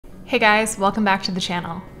Hey guys, welcome back to the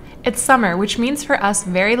channel. It's summer, which means for us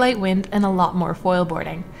very light wind and a lot more foil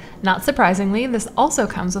boarding. Not surprisingly, this also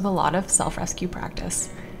comes with a lot of self-rescue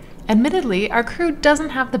practice. Admittedly, our crew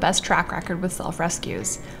doesn't have the best track record with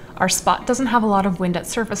self-rescues. Our spot doesn't have a lot of wind at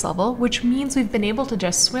surface level, which means we've been able to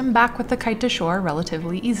just swim back with the kite to shore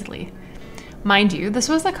relatively easily. Mind you, this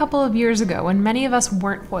was a couple of years ago when many of us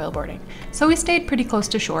weren't foil boarding, so we stayed pretty close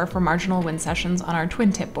to shore for marginal wind sessions on our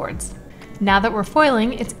twin tip boards. Now that we're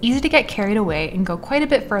foiling, it's easy to get carried away and go quite a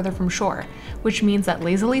bit further from shore, which means that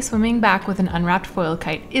lazily swimming back with an unwrapped foil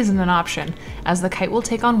kite isn't an option, as the kite will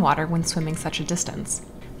take on water when swimming such a distance.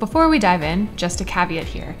 Before we dive in, just a caveat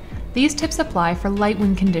here. These tips apply for light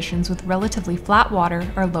wind conditions with relatively flat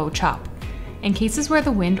water or low chop. In cases where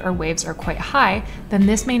the wind or waves are quite high, then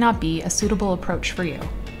this may not be a suitable approach for you.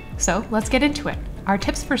 So let's get into it. Our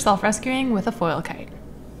tips for self-rescuing with a foil kite.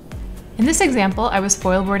 In this example, I was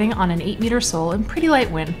foil boarding on an 8-meter sole in pretty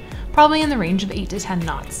light wind, probably in the range of 8 to 10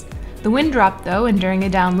 knots. The wind dropped though, and during a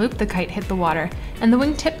down loop, the kite hit the water, and the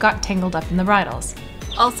wingtip got tangled up in the bridles.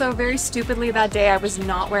 Also, very stupidly that day, I was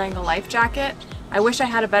not wearing a life jacket. I wish I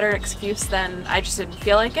had a better excuse than I just didn't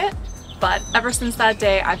feel like it, but ever since that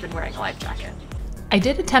day, I've been wearing a life jacket. I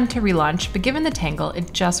did attempt to relaunch, but given the tangle,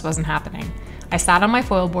 it just wasn't happening. I sat on my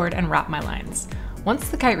foil board and wrapped my lines. Once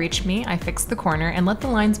the kite reached me, I fixed the corner and let the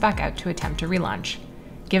lines back out to attempt to relaunch.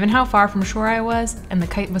 Given how far from shore I was, and the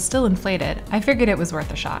kite was still inflated, I figured it was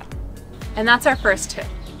worth a shot. And that's our first tip.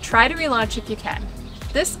 Try to relaunch if you can.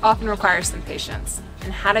 This often requires some patience.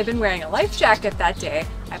 And had I been wearing a life jacket that day,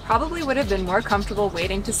 I probably would have been more comfortable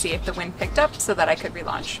waiting to see if the wind picked up so that I could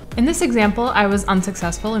relaunch. In this example, I was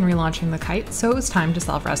unsuccessful in relaunching the kite, so it was time to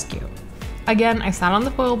self-rescue. Again, I sat on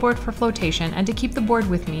the foil board for flotation and to keep the board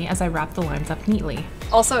with me as I wrapped the lines up neatly.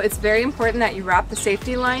 Also, it's very important that you wrap the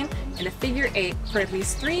safety line in a figure 8 for at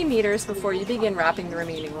least 3 meters before you begin wrapping the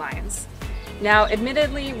remaining lines. Now,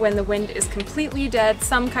 admittedly, when the wind is completely dead,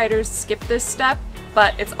 some kiters skip this step,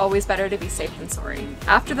 but it's always better to be safe than sorry.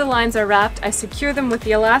 After the lines are wrapped, I secure them with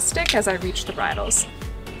the elastic as I reach the bridles.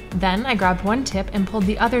 Then I grabbed one tip and pulled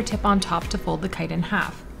the other tip on top to fold the kite in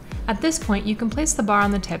half. At this point, you can place the bar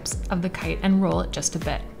on the tips of the kite and roll it just a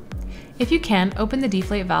bit. If you can, open the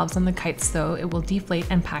deflate valves on the kite so it will deflate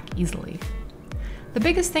and pack easily. The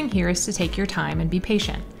biggest thing here is to take your time and be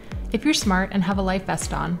patient. If you're smart and have a life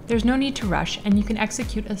vest on, there's no need to rush and you can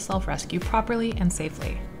execute a self-rescue properly and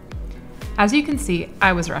safely. As you can see,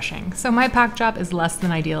 I was rushing, so my pack job is less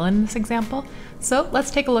than ideal in this example, so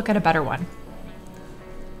let's take a look at a better one.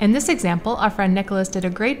 In this example, our friend Nicholas did a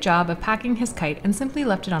great job of packing his kite and simply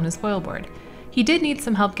left it on his foil board. He did need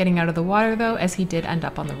some help getting out of the water though, as he did end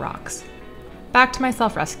up on the rocks. Back to my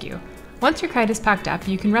self-rescue. Once your kite is packed up,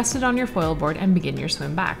 you can rest it on your foil board and begin your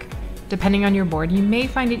swim back. Depending on your board, you may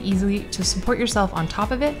find it easy to support yourself on top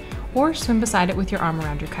of it or swim beside it with your arm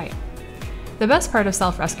around your kite. The best part of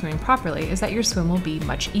self-rescuing properly is that your swim will be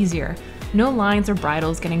much easier. No lines or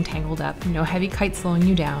bridles getting tangled up, no heavy kite slowing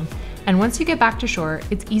you down, and once you get back to shore,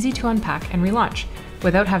 it's easy to unpack and relaunch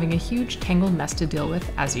without having a huge tangled mess to deal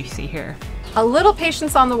with, as you see here. A little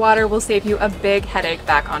patience on the water will save you a big headache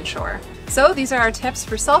back on shore. So these are our tips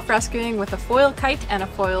for self-rescuing with a foil kite and a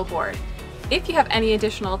foil board. If you have any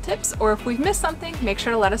additional tips or if we've missed something, make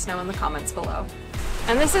sure to let us know in the comments below.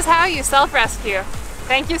 And this is how you self-rescue.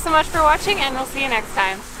 Thank you so much for watching, and we'll see you next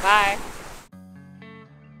time. Bye.